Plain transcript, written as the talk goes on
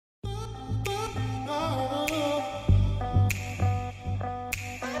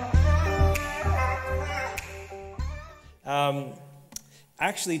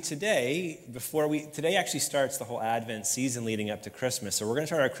Actually, today actually starts the whole Advent season leading up to Christmas. So we're going to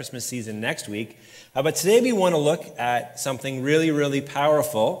start our Christmas season next week. But today we want to look at something really, really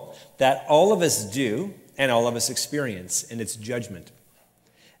powerful that all of us do and all of us experience, and it's judgment.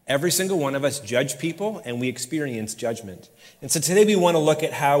 Every single one of us judge people, and we experience judgment. And so today we want to look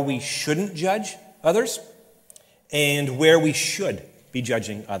at how we shouldn't judge others and where we should be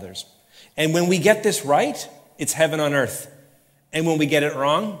judging others. And when we get this right, it's heaven on earth. And when we get it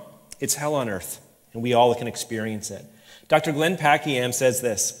wrong, it's hell on earth, and we all can experience it. Dr. Glenn Packiam says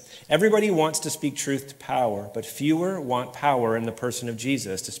this: everybody wants to speak truth to power, but fewer want power in the person of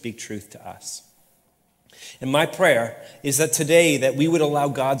Jesus to speak truth to us. And my prayer is that today that we would allow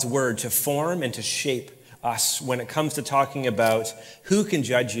God's word to form and to shape us when it comes to talking about who can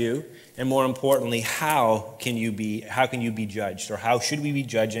judge you, and more importantly, how can you be judged, or how should we be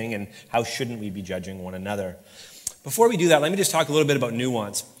judging, and how shouldn't we be judging one another. Before we do that, let me just talk a little bit about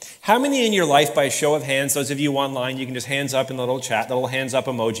nuance. How many in your life, by a show of hands, those of you online, you can just hands up in the little chat, the little hands up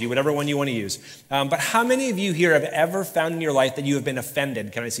emoji, whatever one you want to use. But how many of you here have ever found in your life that you have been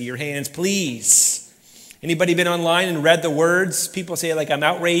offended? Can I see your hands, please? Anybody been online and read the words? People say, like, I'm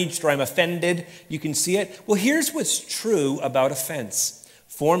outraged or I'm offended. You can see it. Well, here's what's true about offense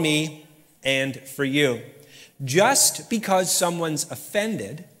for me and for you. Just because someone's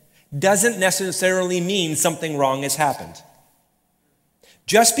offended doesn't necessarily mean something wrong has happened.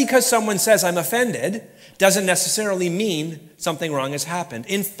 Just because someone says, I'm offended, doesn't necessarily mean something wrong has happened.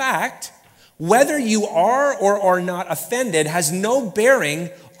 In fact, whether you are or are not offended has no bearing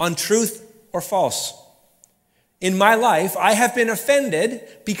on truth or false. In my life, I have been offended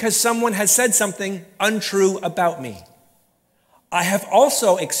because someone has said something untrue about me. I have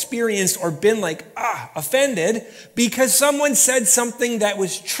also experienced or been offended because someone said something that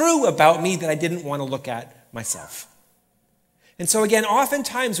was true about me that I didn't want to look at myself. And so again,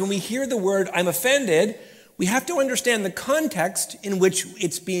 oftentimes when we hear the word I'm offended, we have to understand the context in which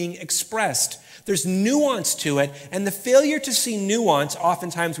it's being expressed. There's nuance to it, and the failure to see nuance,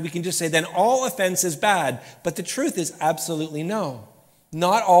 oftentimes we can just say then all offense is bad. But the truth is absolutely no.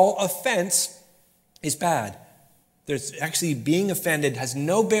 Not all offense is bad. There's actually being offended has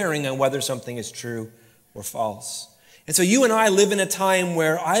no bearing on whether something is true or false. And so you and I live in a time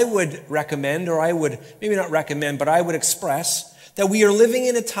where I would recommend, or I would maybe not recommend, but I would express that we are living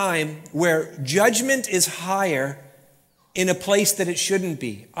in a time where judgment is higher in a place that it shouldn't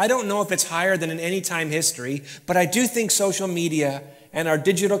be. I don't know if it's higher than in any time history, but I do think social media and our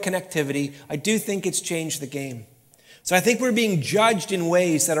digital connectivity, I do think it's changed the game. So I think we're being judged in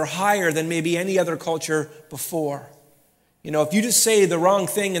ways that are higher than maybe any other culture before. You know, if you just say the wrong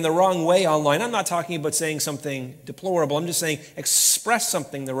thing in the wrong way online, I'm not talking about saying something deplorable, I'm just saying express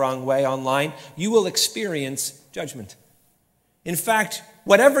something the wrong way online, you will experience judgment. In fact,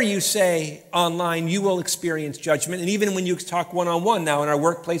 whatever you say online, you will experience judgment. And even when you talk one-on-one now in our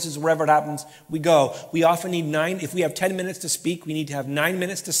workplaces, wherever it happens, we often need if we have 10 minutes to speak, we need to have 9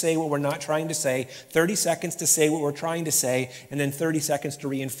 minutes to say what we're not trying to say, 30 seconds to say what we're trying to say, and then 30 seconds to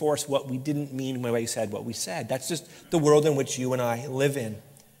reinforce what we didn't mean when we said what we said. That's just the world in which you and I live in.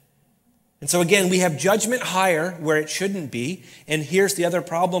 And so again, we have judgment higher where it shouldn't be. And here's the other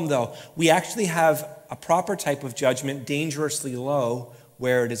problem, though. We actually have a proper type of judgment dangerously low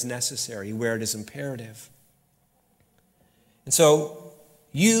where it is necessary, where it is imperative. And so,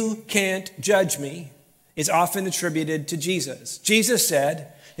 you can't judge me is often attributed to Jesus. Jesus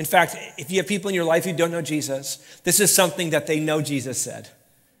said, in fact, if you have people in your life who don't know Jesus, this is something that they know Jesus said.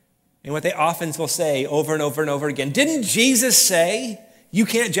 And what they often will say over and over and over again, didn't Jesus say, you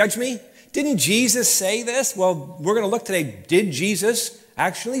can't judge me? Didn't Jesus say this? Well, we're going to look today, did Jesus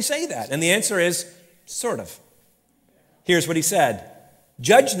actually say that? And the answer is, sort of. Here's what he said.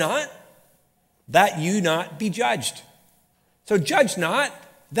 Judge not, that you not be judged. So judge not,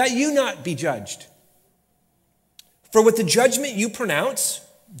 that you not be judged. For with the judgment you pronounce,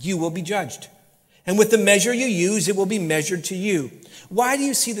 you will be judged. And with the measure you use, it will be measured to you. Why do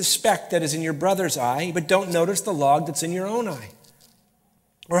you see the speck that is in your brother's eye, but don't notice the log that's in your own eye?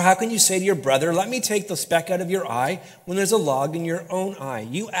 Or how can you say to your brother, let me take the speck out of your eye when there's a log in your own eye?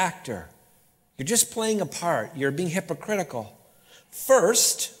 You actor. You're just playing a part. You're being hypocritical.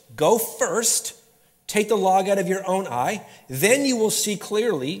 Go first, take the log out of your own eye, then you will see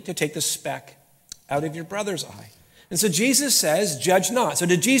clearly to take the speck out of your brother's eye. And so Jesus says, judge not. So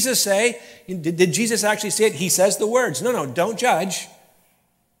did Jesus actually say it? He says the words, no, don't judge.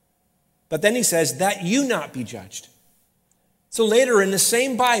 But then he says, that you not be judged. So later in the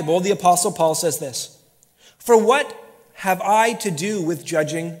same Bible, the Apostle Paul says this, for what have I to do with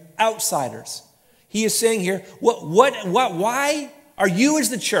judging outsiders? He is saying here, why are you as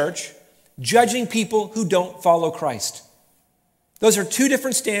the church judging people who don't follow Christ? Those are two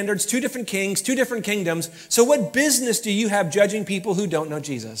different standards, two different kings, two different kingdoms. So what business do you have judging people who don't know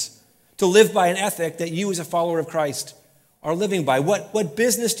Jesus? To live by an ethic that you as a follower of Christ are living by. What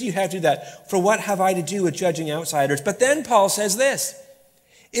business do you have to do that? For what have I to do with judging outsiders? But then Paul says this,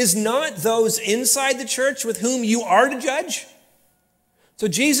 is not those inside the church with whom you are to judge? So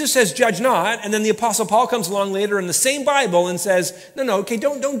Jesus says, judge not, and then the Apostle Paul comes along later in the same Bible and says, okay,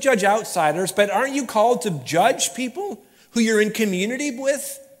 don't judge outsiders, but aren't you called to judge people who you're in community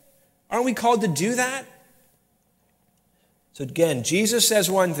with? Aren't we called to do that? So again, Jesus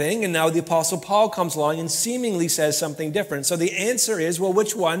says one thing, and now the Apostle Paul comes along and seemingly says something different. So the answer is, well,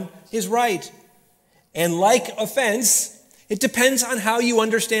 which one is right? And like offense, it depends on how you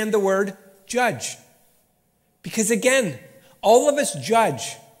understand the word judge. Because again, all of us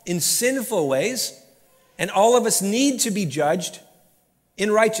judge in sinful ways, and all of us need to be judged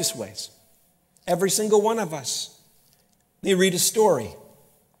in righteous ways. Every single one of us. Let me read a story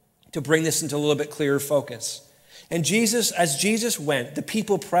to bring this into a little bit clearer focus. And as Jesus went, the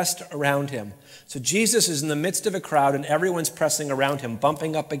people pressed around him. So Jesus is in the midst of a crowd and everyone's pressing around him,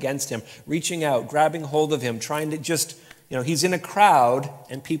 bumping up against him, reaching out, grabbing hold of him, trying to just, he's in a crowd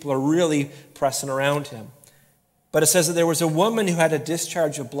and people are really pressing around him. But it says that there was a woman who had a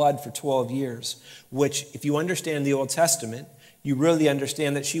discharge of blood for 12 years, which if you understand the Old Testament, you really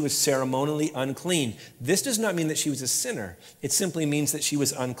understand that she was ceremonially unclean. This does not mean that she was a sinner. It simply means that she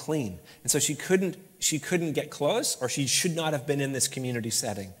was unclean. And so she couldn't get close, or she should not have been in this community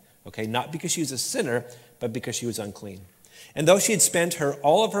setting. Okay, not because she was a sinner, but because she was unclean. And though she had spent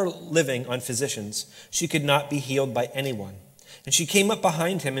all of her living on physicians, she could not be healed by anyone. And she came up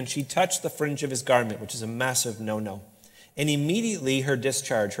behind him and she touched the fringe of his garment, which is a massive no-no. And immediately her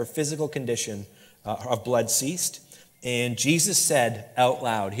discharge, her physical condition of blood ceased. And Jesus said out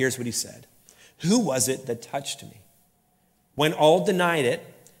loud, here's what he said, "Who was it that touched me?" When all denied it,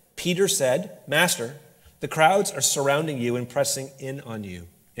 Peter said, "Master, the crowds are surrounding you and pressing in on you."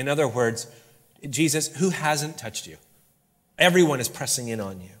 In other words, Jesus, who hasn't touched you? Everyone is pressing in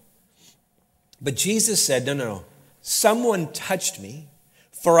on you. But Jesus said, no. Someone touched me,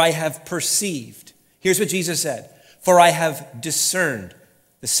 for I have perceived. Here's what Jesus said, for I have discerned.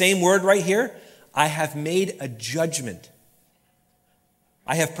 The same word right here, I have made a judgment.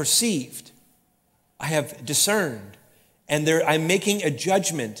 I have perceived. I have discerned. And I'm making a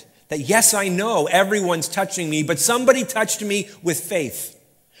judgment that, yes, I know everyone's touching me, but somebody touched me with faith.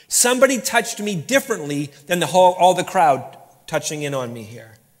 Somebody touched me differently than all the crowd touching in on me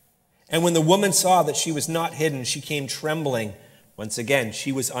here. And when the woman saw that she was not hidden, she came trembling. Once again,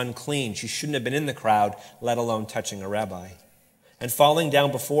 she was unclean. She shouldn't have been in the crowd, let alone touching a rabbi. And falling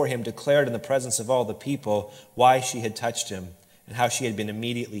down before him, declared in the presence of all the people why she had touched him and how she had been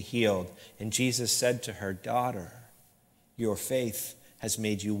immediately healed. And Jesus said to her, "Daughter, your faith has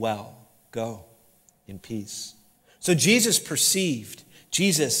made you well. Go in peace." So Jesus perceived,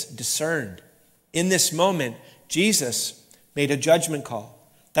 Jesus discerned. In this moment, Jesus made a judgment call.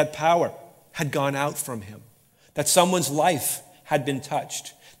 That power had gone out from him, that someone's life had been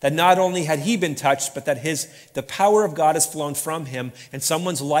touched, that not only had he been touched, but that the power of God has flown from him, and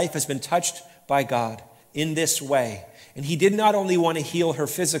someone's life has been touched by God in this way. And he did not only want to heal her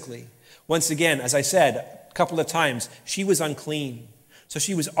physically. Once again, as I said a couple of times, she was unclean. So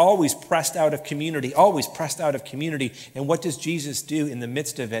she was always pressed out of community, always pressed out of community. And what does Jesus do in the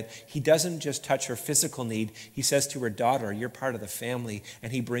midst of it? He doesn't just touch her physical need. He says to her, "Daughter, you're part of the family."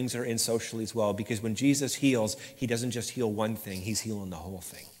 And he brings her in socially as well. Because when Jesus heals, he doesn't just heal one thing, he's healing the whole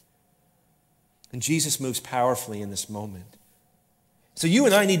thing. And Jesus moves powerfully in this moment. So you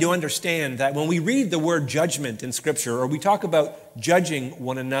and I need to understand that when we read the word judgment in Scripture, or we talk about judging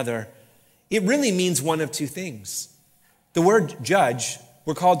one another, it really means one of two things. The word judge,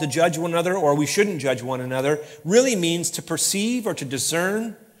 we're called to judge one another, or we shouldn't judge one another, really means to perceive or to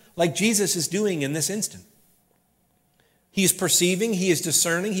discern, like Jesus is doing in this instant. He is perceiving, he is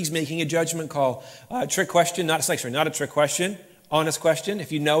discerning, he's making a judgment call. Trick question, not a trick question, honest question.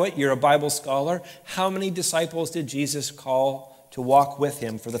 If you know it, you're a Bible scholar. How many disciples did Jesus call to walk with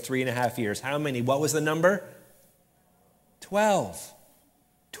him for the 3.5 years? How many? What was the number? 12.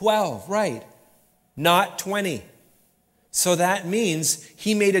 12, right. Not 20. So that means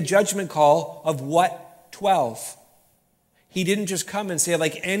he made a judgment call of what? 12. He didn't just come and say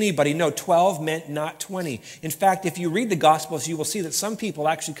like anybody. No, 12 meant not 20. In fact, if you read the Gospels, you will see that some people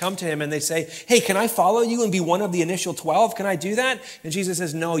actually come to him and they say, hey, can I follow you and be one of the initial 12? Can I do that? And Jesus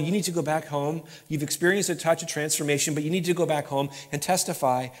says, no, you need to go back home. You've experienced a touch of transformation, but you need to go back home and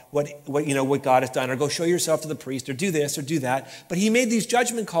testify what God has done, or go show yourself to the priest, or do this or do that. But he made these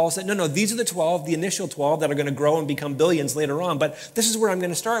judgment calls that, no, these are the 12, the initial 12 that are going to grow and become billions later on. But this is where I'm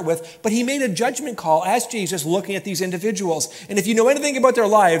going to start with. But he made a judgment call as Jesus, looking at these individuals. And if you know anything about their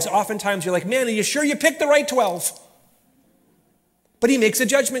lives, oftentimes you're like, man, are you sure you picked the right 12? But he makes a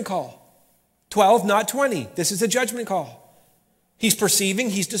judgment call. 12, not 20. This is a judgment call. He's perceiving,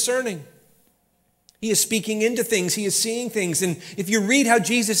 he's discerning. He is speaking into things, he is seeing things. And if you read how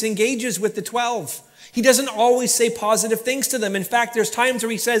Jesus engages with the 12, he doesn't always say positive things to them. In fact, there's times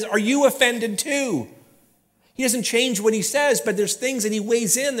where he says, are you offended too? He doesn't change what he says, but there's things that he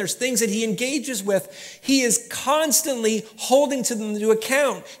weighs in. There's things that he engages with. He is constantly holding to them to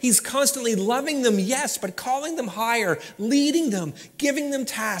account. He's constantly loving them, yes, but calling them higher, leading them, giving them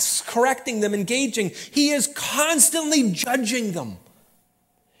tasks, correcting them, engaging. He is constantly judging them,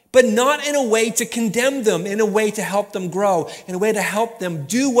 but not in a way to condemn them, in a way to help them grow, in a way to help them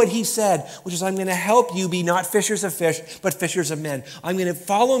do what he said, which is, I'm going to help you be not fishers of fish, but fishers of men. I'm going to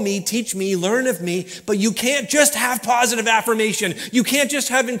follow me, teach me, learn of me, but you can't just have positive affirmation. You can't just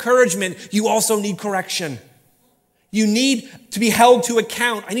have encouragement. You also need correction. You need to be held to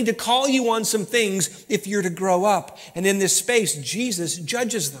account. I need to call you on some things if you're to grow up. And in this space, Jesus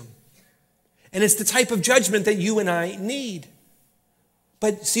judges them. And it's the type of judgment that you and I need.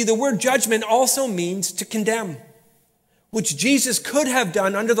 But see, the word judgment also means to condemn, which Jesus could have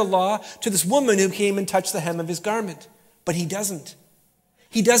done under the law to this woman who came and touched the hem of his garment. But he doesn't.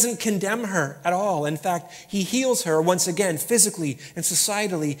 He doesn't condemn her at all. In fact, he heals her once again, physically and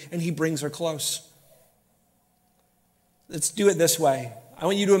societally, and he brings her close. Let's do it this way. I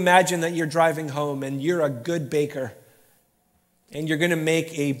want you to imagine that you're driving home and you're a good baker, and you're going to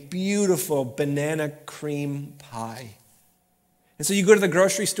make a beautiful banana cream pie. And so you go to the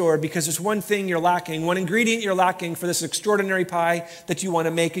grocery store because there's one thing you're lacking, one ingredient you're lacking for this extraordinary pie that you want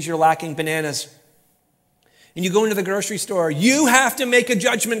to make is you're lacking bananas. And you go into the grocery store, you have to make a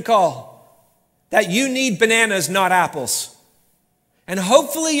judgment call that you need bananas, not apples. And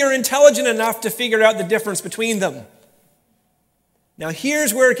hopefully you're intelligent enough to figure out the difference between them. Now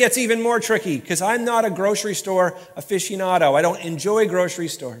here's where it gets even more tricky, because I'm not a grocery store aficionado. I don't enjoy grocery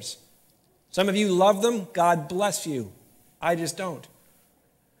stores. Some of you love them. God bless you. I just don't.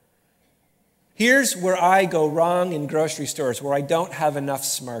 Here's where I go wrong in grocery stores, where I don't have enough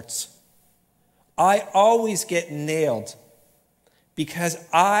smarts. I always get nailed because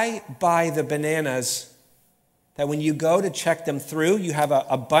I buy the bananas that when you go to check them through, you have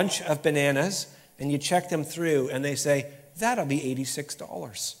a bunch of bananas and you check them through and they say, that'll be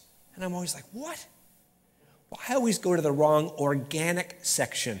 $86. And I'm always like, what? Well, I always go to the wrong organic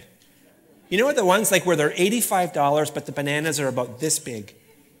section. You know what, the ones like where they're $85, but the bananas are about this big.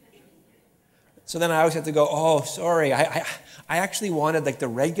 So then I always have to go, oh, sorry, I actually wanted like the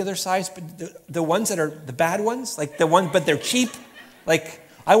regular size, but the ones that are the bad ones, like the ones, but they're cheap. Like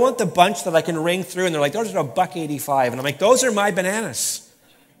I want the bunch that I can ring through, and they're like, those are $1.85, and I'm like, those are my bananas.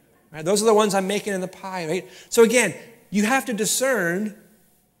 Right? Those are the ones I'm making in the pie, right? So again, you have to discern.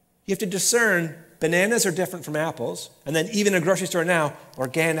 You have to discern. Bananas are different from apples, and then even in a grocery store now,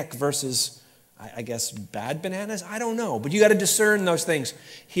 organic versus, I guess, bad bananas? I don't know. But you got to discern those things.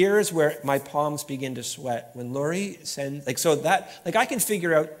 Here's where my palms begin to sweat. When Lori sends, I can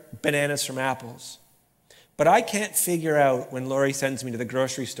figure out bananas from apples. But I can't figure out when Lori sends me to the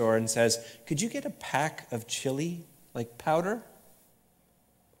grocery store and says, could you get a pack of chili, like powder?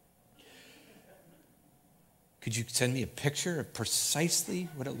 Could you send me a picture of precisely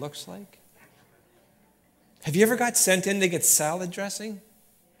what it looks like? Have you ever got sent in to get salad dressing?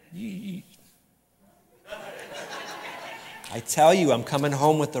 I tell you, I'm coming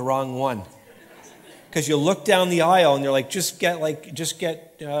home with the wrong one. Because you look down the aisle and you're like, get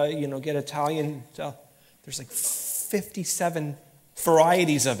Italian. There's like 57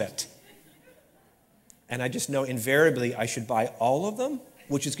 varieties of it. And I just know invariably I should buy all of them,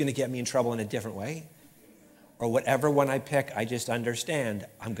 which is going to get me in trouble in a different way. Or whatever one I pick, I just understand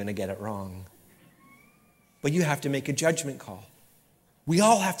I'm going to get it wrong. But you have to make a judgment call. We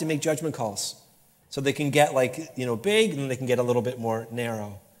all have to make judgment calls. So they can get big, and they can get a little bit more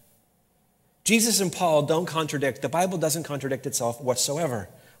narrow. Jesus and Paul don't contradict. The Bible doesn't contradict itself whatsoever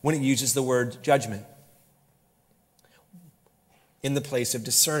when it uses the word judgment in the place of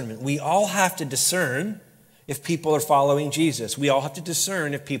discernment. We all have to discern if people are following Jesus. We all have to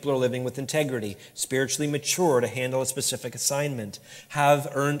discern if people are living with integrity, spiritually mature to handle a specific assignment, have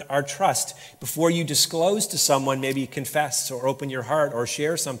earned our trust. Before you disclose to someone, maybe confess or open your heart or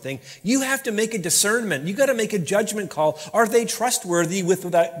share something, you have to make a discernment. You got to make a judgment call. Are they trustworthy with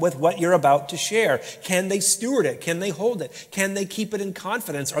what you're about to share? Can they steward it? Can they hold it? Can they keep it in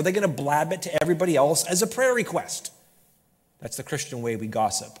confidence? Are they going to blab it to everybody else as a prayer request? That's the Christian way we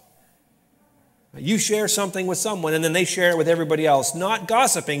gossip. You share something with someone and then they share it with everybody else. Not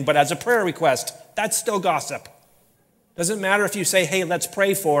gossiping, but as a prayer request. That's still gossip. Doesn't matter if you say, hey, let's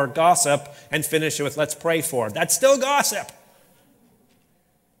pray for gossip and finish it with let's pray for. That's still gossip.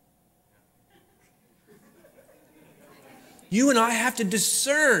 You and I have to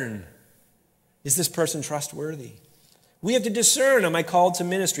discern, is this person trustworthy? We have to discern, am I called to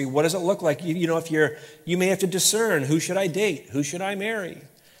ministry? What does it look like? You may have to discern, who should I date? Who should I marry?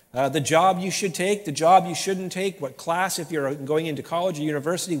 The job you should take, the job you shouldn't take, what class, if you're going into college or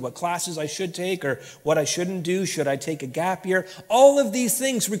university, what classes I should take or what I shouldn't do, should I take a gap year? All of these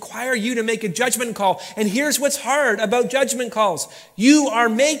things require you to make a judgment call. And here's what's hard about judgment calls. You are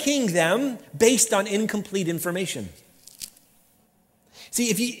making them based on incomplete information. See,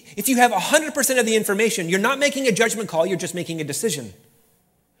 if you have 100% of the information, you're not making a judgment call, you're just making a decision.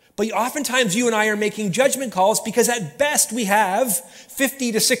 But oftentimes you and I are making judgment calls because at best we have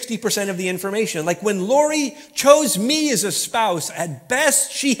 50 to 60% of the information. Like when Lori chose me as a spouse, at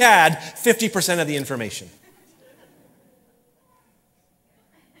best she had 50% of the information.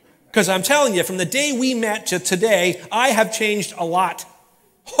 Because I'm telling you, from the day we met to today, I have changed a lot.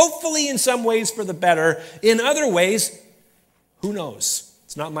 Hopefully in some ways for the better. In other ways, who knows?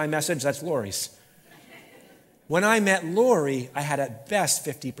 It's not my message, that's Lori's. When I met Lori, I had at best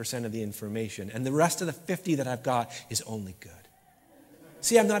 50% of the information, and the rest of the 50 that I've got is only good.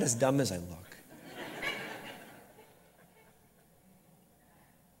 See, I'm not as dumb as I look.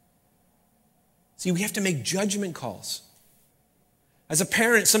 See, we have to make judgment calls. As a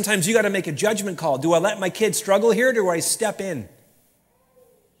parent, sometimes you got to make a judgment call. Do I let my kids struggle here, or do I step in?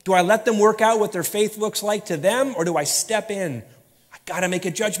 Do I let them work out what their faith looks like to them, or do I step in? I got to make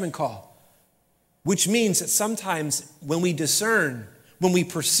a judgment call. Which means that sometimes when we discern, when we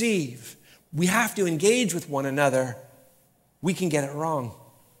perceive, we have to engage with one another, we can get it wrong.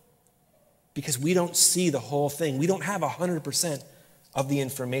 Because we don't see the whole thing. We don't have 100% of the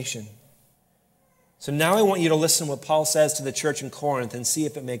information. So now I want you to listen to what Paul says to the church in Corinth and see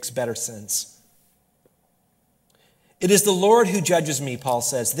if it makes better sense. It is the Lord who judges me, Paul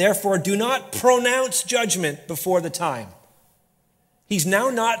says. Therefore, do not pronounce judgment before the time. He's now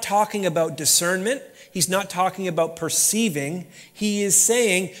not talking about discernment. He's not talking about perceiving. He is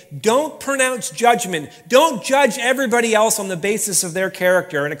saying, don't pronounce judgment. Don't judge everybody else on the basis of their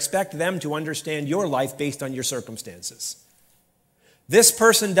character and expect them to understand your life based on your circumstances. This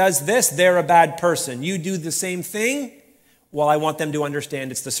person does this, they're a bad person. You do the same thing, well, I want them to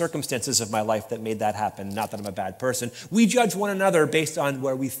understand it's the circumstances of my life that made that happen, not that I'm a bad person. We judge one another based on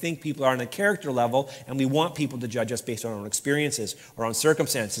where we think people are on a character level, and we want people to judge us based on our own experiences or on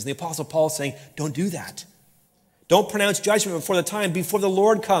circumstances. The Apostle Paul is saying, don't do that. Don't pronounce judgment before the time, before the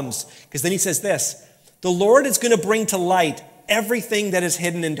Lord comes. Because then he says this, the Lord is going to bring to light everything that is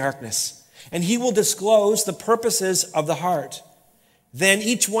hidden in darkness, and he will disclose the purposes of the heart. Then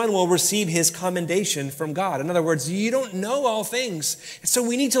each one will receive his commendation from God. In other words, you don't know all things. So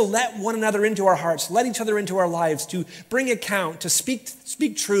we need to let one another into our hearts, let each other into our lives, to bring account, to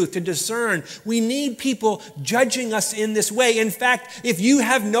speak truth, to discern. We need people judging us in this way. In fact, if you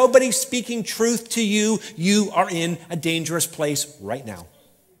have nobody speaking truth to you, you are in a dangerous place right now.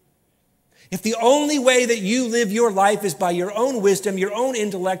 If the only way that you live your life is by your own wisdom, your own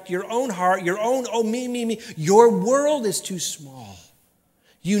intellect, your own heart, your own, me, your world is too small.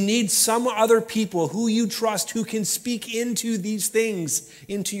 You need some other people who you trust who can speak into these things,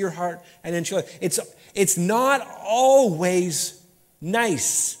 into your heart and into your life. It's not always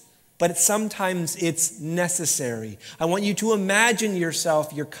nice, but sometimes it's necessary. I want you to imagine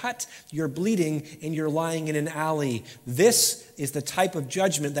yourself, you're cut, you're bleeding, and you're lying in an alley. This is the type of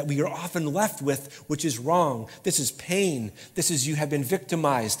judgment that we are often left with, which is wrong. This is pain. This is you have been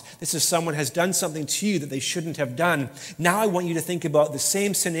victimized. This is someone has done something to you that they shouldn't have done. Now I want you to think about the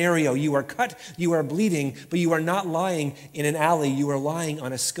same scenario. You are cut, you are bleeding, but you are not lying in an alley. You are lying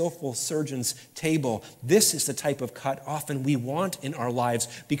on a skillful surgeon's table. This is the type of cut often we want in our lives,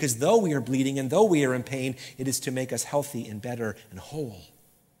 because though we are bleeding and though we are in pain, it is to make us healthy and better and whole.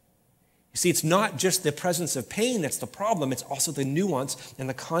 You see, it's not just the presence of pain that's the problem. It's also the nuance and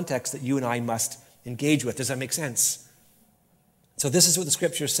the context that you and I must engage with. Does that make sense? So this is what the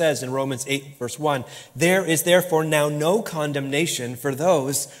scripture says in Romans 8, verse 1. There is therefore now no condemnation for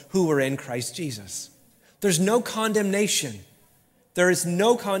those who are in Christ Jesus. There's no condemnation. There is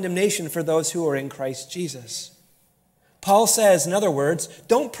no condemnation for those who are in Christ Jesus. Paul says, in other words,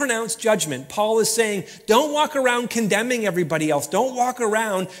 don't pronounce judgment. Paul is saying, don't walk around condemning everybody else. Don't walk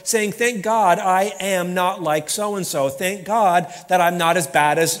around saying, thank God I am not like so-and-so. Thank God that I'm not as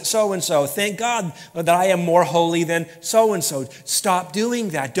bad as so-and-so. Thank God that I am more holy than so-and-so. Stop doing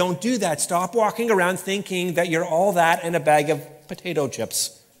that. Don't do that. Stop walking around thinking that you're all that and a bag of potato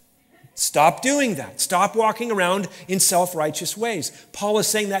chips. Stop doing that. Stop walking around in self-righteous ways. Paul is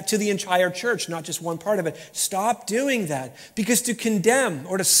saying that to the entire church, not just one part of it. Stop doing that. Because to condemn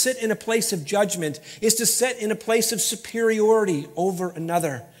or to sit in a place of judgment is to sit in a place of superiority over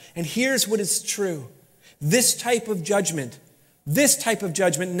another. And here's what is true. This type of judgment,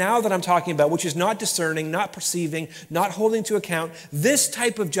 now that I'm talking about, which is not discerning, not perceiving, not holding to account, this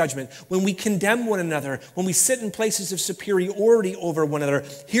type of judgment, when we condemn one another, when we sit in places of superiority over one another,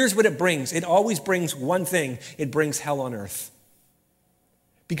 here's what it brings. It always brings one thing. It brings hell on earth.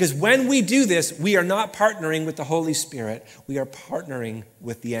 Because when we do this, we are not partnering with the Holy Spirit. We are partnering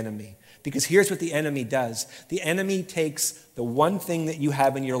with the enemy. Because here's what the enemy does. The enemy takes the one thing that you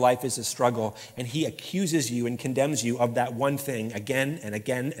have in your life as a struggle, and he accuses you and condemns you of that one thing again and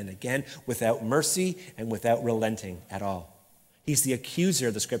again and again without mercy and without relenting at all. He's the accuser,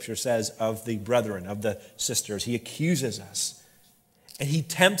 the scripture says, of the brethren, of the sisters. He accuses us. And he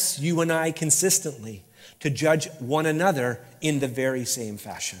tempts you and I consistently to judge one another in the very same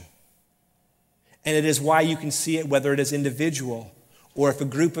fashion. And it is why you can see it whether it is individual or if a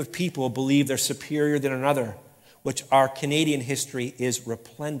group of people believe they're superior than another, which our Canadian history is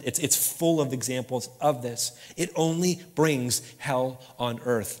replete. It's full of examples of this. It only brings hell on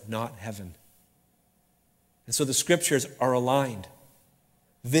earth, not heaven. And so the scriptures are aligned.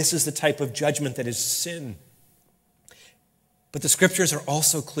 This is the type of judgment that is sin. But the scriptures are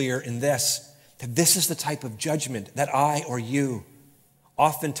also clear in this, that this is the type of judgment that I or you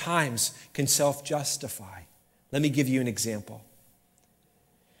oftentimes can self-justify. Let me give you an example.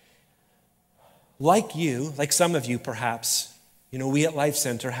 Like some of you perhaps, we at Life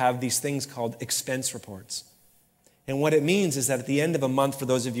Center have these things called expense reports. And what it means is that at the end of a month, for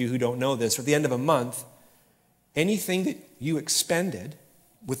those of you who don't know this, at the end of a month, anything that you expended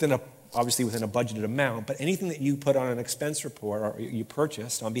obviously within a budgeted amount, but anything that you put on an expense report or you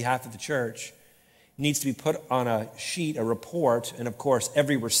purchased on behalf of the church needs to be put on a sheet, a report, and of course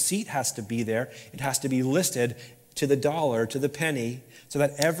every receipt has to be there. It has to be listed to the dollar, to the penny, so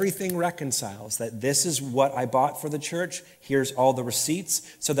that everything reconciles, that this is what I bought for the church, here's all the receipts,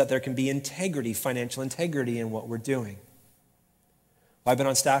 so that there can be integrity, financial integrity in what we're doing. I've been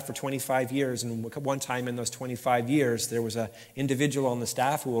on staff for 25 years, and one time in those 25 years, there was an individual on the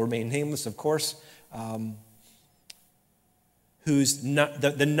staff who will remain nameless, of course,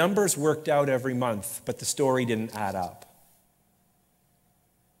 the numbers worked out every month, but the story didn't add up.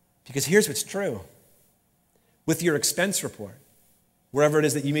 Because here's what's true. With your expense report, wherever it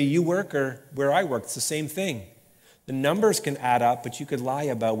is that you work or where I work, it's the same thing. The numbers can add up, but you could lie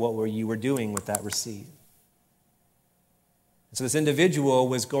about what you were doing with that receipt. So this individual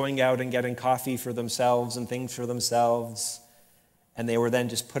was going out and getting coffee for themselves and things for themselves, and they were then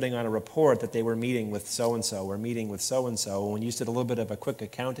just putting on a report that they were meeting with so-and-so or meeting with so-and-so. When you did a little bit of a quick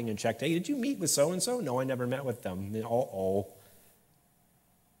accounting and checked, hey, did you meet with so-and-so? No, I never met with them.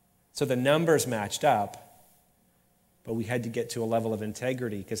 So the numbers matched up, but we had to get to a level of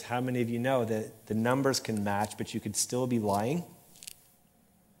integrity, because how many of you know that the numbers can match, but you could still be lying,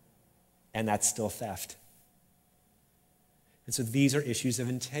 and that's still theft? And so these are issues of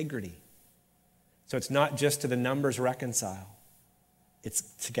integrity. So it's not just to the numbers reconcile. It's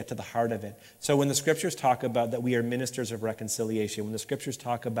to get to the heart of it. So when the scriptures talk about that we are ministers of reconciliation, when the scriptures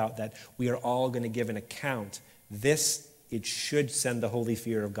talk about that we are all going to give an account, it should send the holy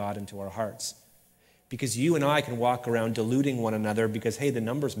fear of God into our hearts. Because you and I can walk around deluding one another because, hey, the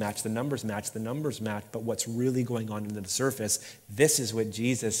numbers match, but what's really going on under the surface, this is what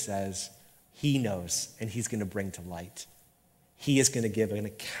Jesus says he knows and he's going to bring to light. He is going to give an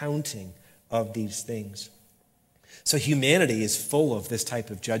accounting of these things. So humanity is full of this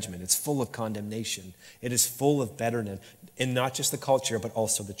type of judgment. It's full of condemnation. It is full of bitterness, and not just the culture, but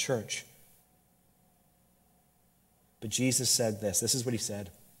also the church. But Jesus said this. This is what he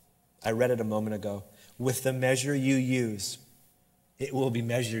said. I read it a moment ago. With the measure you use, it will be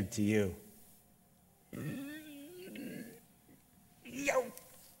measured to you.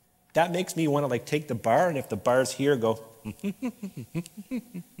 That makes me want to take the bar, and if the bar's here, go, how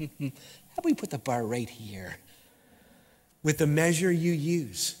about we put the bar right here? with the measure you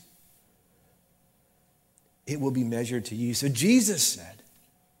use, it will be measured to you. So Jesus said,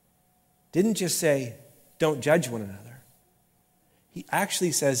 didn't just say, don't judge one another. He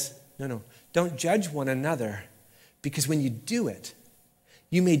actually says, no, don't judge one another, because when you do it,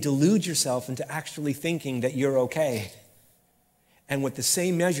 you may delude yourself into actually thinking that you're okay. And with the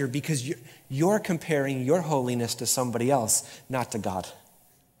same measure, because you're comparing your holiness to somebody else, not to God.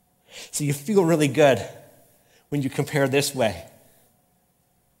 So you feel really good when you compare this way.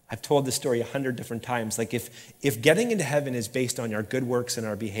 I've told this story 100 different times. Like if getting into heaven is based on our good works and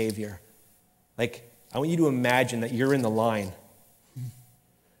our behavior, like I want you to imagine that you're in the line.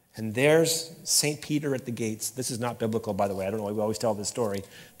 And there's St. Peter at the gates. This is not biblical, by the way. I don't know why we always tell this story.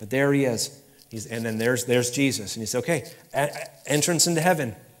 But there he is. And then there's Jesus. And he says, okay, entrance into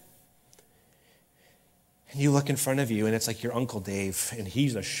heaven. And you look in front of you, and it's like your Uncle Dave, and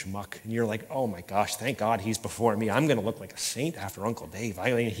he's a schmuck. And you're like, oh my gosh, thank God he's before me. I'm going to look like a saint after Uncle Dave.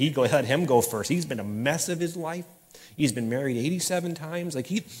 I mean, let him go first. He's been a mess of his life. He's been married 87 times. Like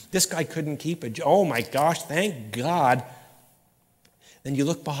this guy couldn't keep a job. Oh my gosh, thank God. Then you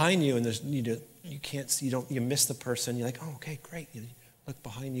look behind you, and you can't see. You miss the person. You're like, oh, okay, great. You look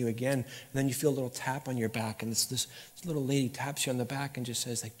behind you again, and then you feel a little tap on your back, and this little lady taps you on the back and just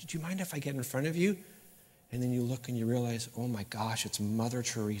says, like, "Do you mind if I get in front of you?" And then you look and you realize, oh my gosh, it's Mother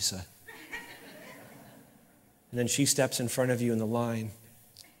Teresa. And then she steps in front of you in the line.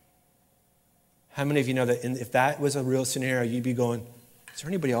 How many of you know that if that was a real scenario, you'd be going, is there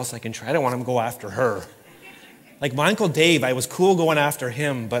anybody else I can try? I don't want to go after her. Like my Uncle Dave, I was cool going after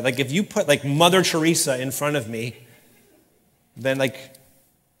him, but like if you put like Mother Teresa in front of me, then like,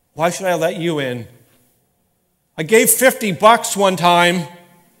 why should I let you in? I gave $50 one time.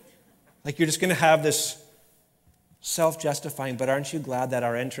 Like you're just going to have this self-justifying, but aren't you glad that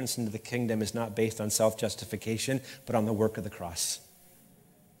our entrance into the kingdom is not based on self-justification, but on the work of the cross?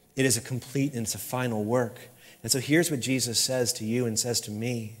 It is a complete and it's a final work. And so here's what Jesus says to you and says to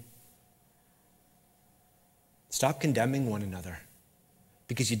me. Stop condemning one another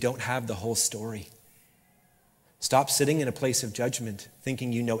because you don't have the whole story. Stop sitting in a place of judgment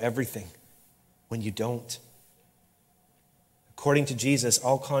thinking you know everything when you don't. According to Jesus,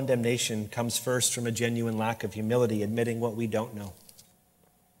 all condemnation comes first from a genuine lack of humility, admitting what we don't know.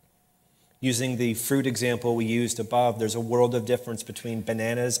 Using the fruit example we used above, there's a world of difference between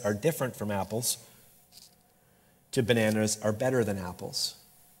bananas are different from apples to bananas are better than apples.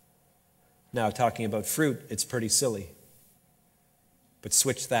 Now, talking about fruit, it's pretty silly. But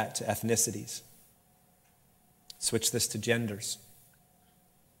switch that to ethnicities. Switch this to genders.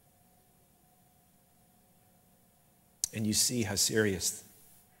 And you see how serious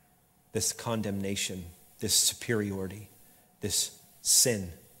this condemnation, this superiority, this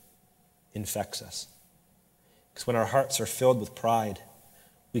sin infects us. Because when our hearts are filled with pride,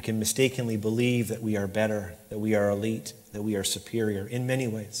 we can mistakenly believe that we are better, that we are elite, that we are superior in many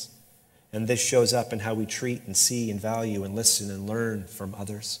ways. And this shows up in how we treat and see and value and listen and learn from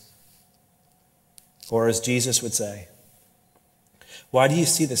others. Or as Jesus would say, why do you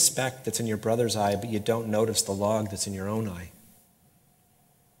see the speck that's in your brother's eye, but you don't notice the log that's in your own eye?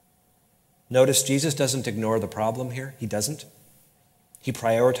 Notice Jesus doesn't ignore the problem here. He doesn't. He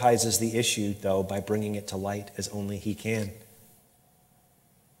prioritizes the issue, though, by bringing it to light as only he can.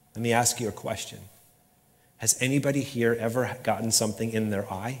 Let me ask you a question. Has anybody here ever gotten something in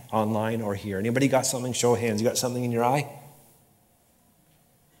their eye, online or here? Anybody got something? Show of hands. You got something in your eye?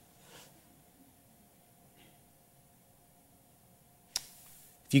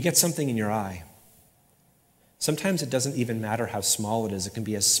 If you get something in your eye, sometimes it doesn't even matter how small it is. It can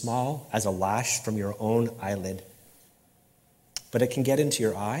be as small as a lash from your own eyelid. But it can get into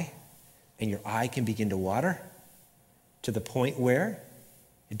your eye, and your eye can begin to water to the point where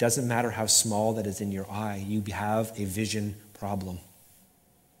it doesn't matter how small that is in your eye. You have a vision problem.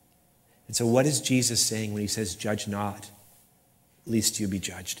 And so what is Jesus saying when he says, judge not, lest you be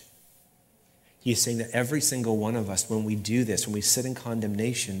judged? He is saying that every single one of us, when we do this, when we sit in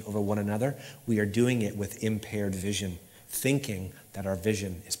condemnation over one another, we are doing it with impaired vision, thinking that our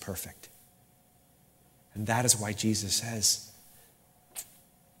vision is perfect. And that is why Jesus says,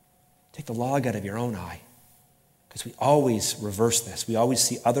 take the log out of your own eye. Because we always reverse this. We always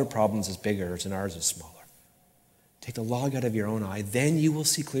see other problems as bigger and ours as smaller. Take the log out of your own eye, then you will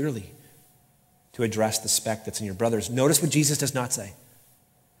see clearly to address the speck that's in your brother's. Notice what Jesus does not say.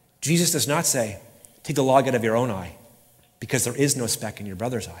 Jesus does not say, take the log out of your own eye, because there is no speck in your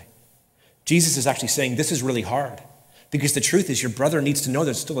brother's eye. Jesus is actually saying this is really hard, because the truth is your brother needs to know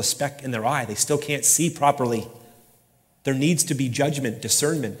there's still a speck in their eye. They still can't see properly. There needs to be judgment,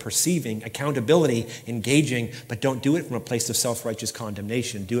 discernment, perceiving, accountability, engaging, but don't do it from a place of self-righteous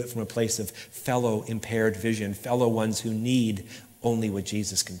condemnation. Do it from a place of fellow impaired vision, fellow ones who need only what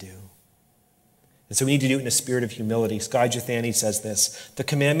Jesus can do. And so we need to do it in a spirit of humility. Skye Jethani says this: the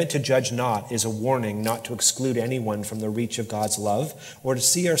commandment to judge not is a warning not to exclude anyone from the reach of God's love or to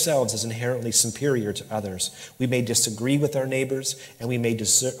see ourselves as inherently superior to others. We may disagree with our neighbors and we may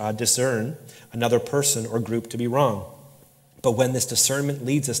discern another person or group to be wrong. But when this discernment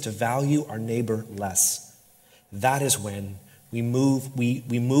leads us to value our neighbor less, that is when we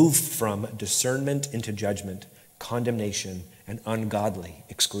move from discernment into judgment, condemnation, and ungodly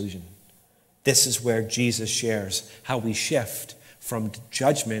exclusion. This is where Jesus shares how we shift from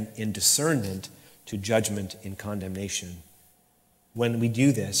judgment in discernment to judgment in condemnation. When we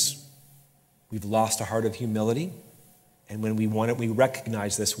do this, we've lost a heart of humility. And when we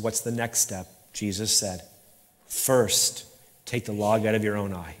recognize this, what's the next step? Jesus said, first, take the log out of your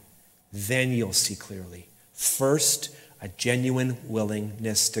own eye. Then you'll see clearly. First, a genuine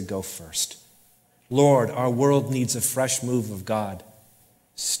willingness to go first. Lord, our world needs a fresh move of God.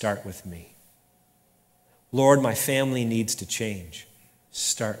 Start with me. Lord, my family needs to change.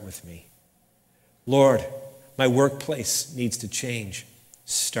 Start with me. Lord, my workplace needs to change.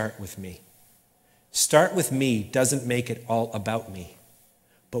 Start with me. Start with me doesn't make it all about me.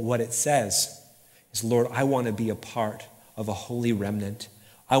 But what it says is, Lord, I want to be a part of a holy remnant.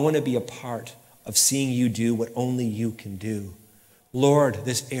 I want to be a part of seeing you do what only you can do. Lord,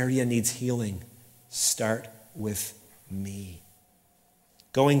 this area needs healing. Start with me.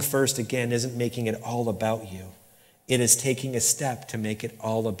 Going first, again, isn't making it all about you. It is taking a step to make it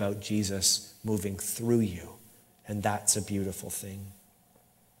all about Jesus moving through you. And that's a beautiful thing.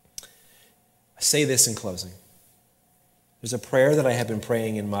 I say this in closing. There's a prayer that I have been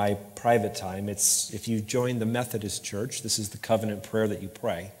praying in my private time. It's, if you join the Methodist Church, this is the covenant prayer that you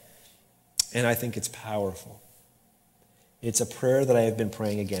pray. And I think it's powerful. It's a prayer that I have been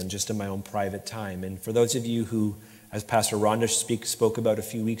praying, again, just in my own private time. And for those of you who, as Pastor Rhonda spoke about a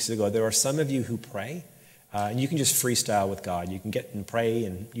few weeks ago, there are some of you who pray, and you can just freestyle with God. You can get and pray,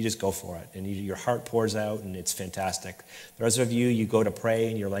 and you just go for it. And your heart pours out, and it's fantastic. Those of you, you go to pray,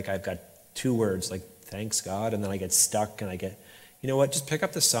 and you're like, I've got 2 words, like, thanks God, and then I get stuck, and I get, you know what, just pick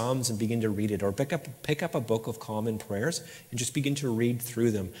up the Psalms and begin to read it, or pick up a book of common prayers and just begin to read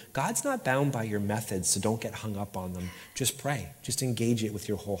through them. God's not bound by your methods, so don't get hung up on them. Just pray. Just engage it with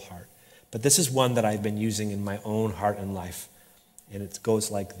your whole heart. But this is one that I've been using in my own heart and life, and it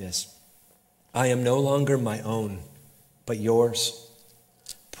goes like this. I am no longer my own, but yours.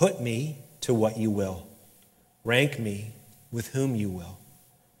 Put me to what you will. Rank me with whom you will.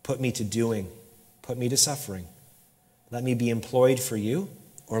 Put me to doing. Put me to suffering. Let me be employed for you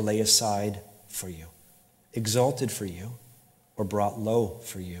or lay aside for you. Exalted for you or brought low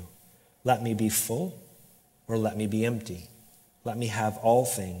for you. Let me be full or let me be empty. Let me have all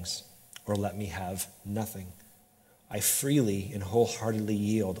things or let me have nothing. I freely and wholeheartedly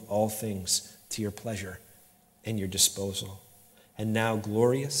yield all things to your pleasure and your disposal. And now,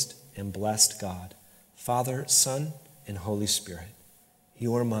 glorious and blessed God, Father, Son, and Holy Spirit,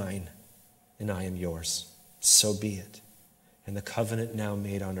 you are mine and I am yours. So be it. And the covenant now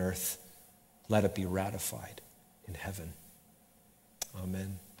made on earth, let it be ratified in heaven.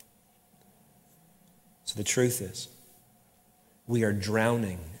 Amen. So the truth is, we are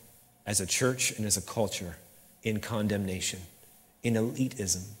drowning as a church and as a culture in condemnation, in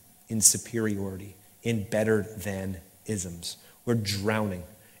elitism, in superiority, in better than isms. We're drowning.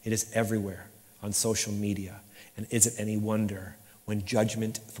 It is everywhere on social media. And is it any wonder when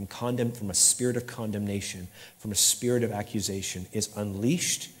judgment from a spirit of condemnation, from a spirit of accusation is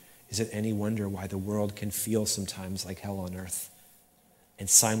unleashed? Is it any wonder why the world can feel sometimes like hell on earth? And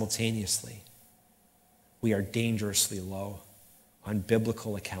simultaneously, we are dangerously low on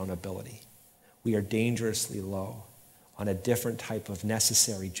biblical accountability. We are dangerously low on a different type of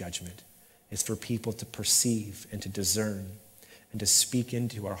necessary judgment. It's for people to perceive and to discern and to speak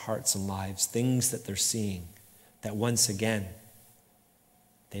into our hearts and lives things that they're seeing that once again,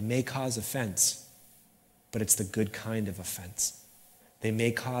 they may cause offense, but it's the good kind of offense. They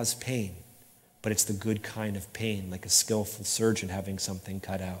may cause pain, but it's the good kind of pain, like a skillful surgeon having something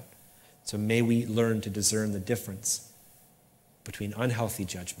cut out. So may we learn to discern the difference between unhealthy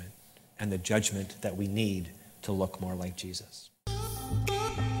judgment and the judgment that we need to look more like Jesus.